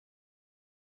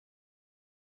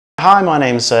Hi, my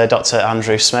name's Dr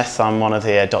Andrew Smith. I'm one of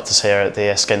the doctors here at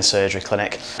the Skin Surgery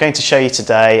Clinic. I'm going to show you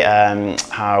today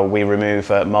how we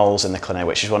remove moles in the clinic,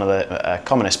 which is one of the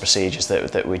commonest procedures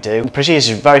that we do. The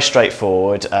procedure is very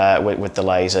straightforward with the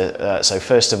laser. So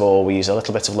first of all, we use a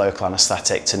little bit of local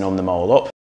anaesthetic to numb the mole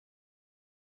up.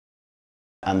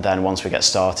 And then once we get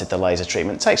started, the laser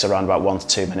treatment takes around about 1 to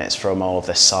 2 minutes for a mole of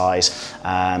this size.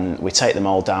 We take the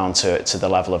mole down to the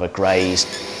level of a graze.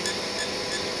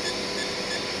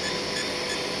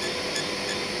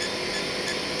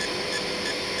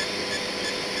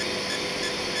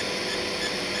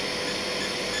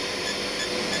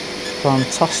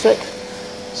 Fantastic.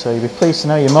 So you'll be pleased to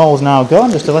know your mole's now gone.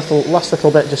 Just a last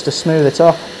little bit just to smooth it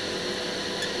off.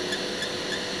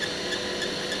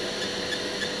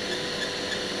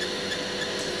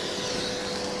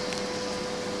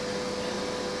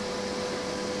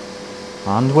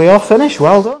 And we are finished.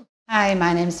 Well done. Hi,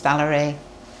 my name's Valerie.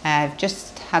 I've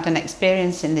just had an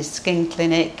experience in this skin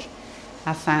clinic.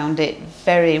 I found it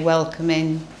very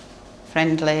welcoming,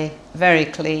 friendly, very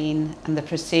clean, and the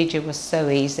procedure was so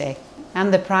easy.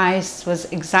 And the price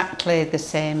was exactly the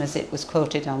same as it was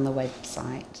quoted on the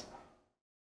website.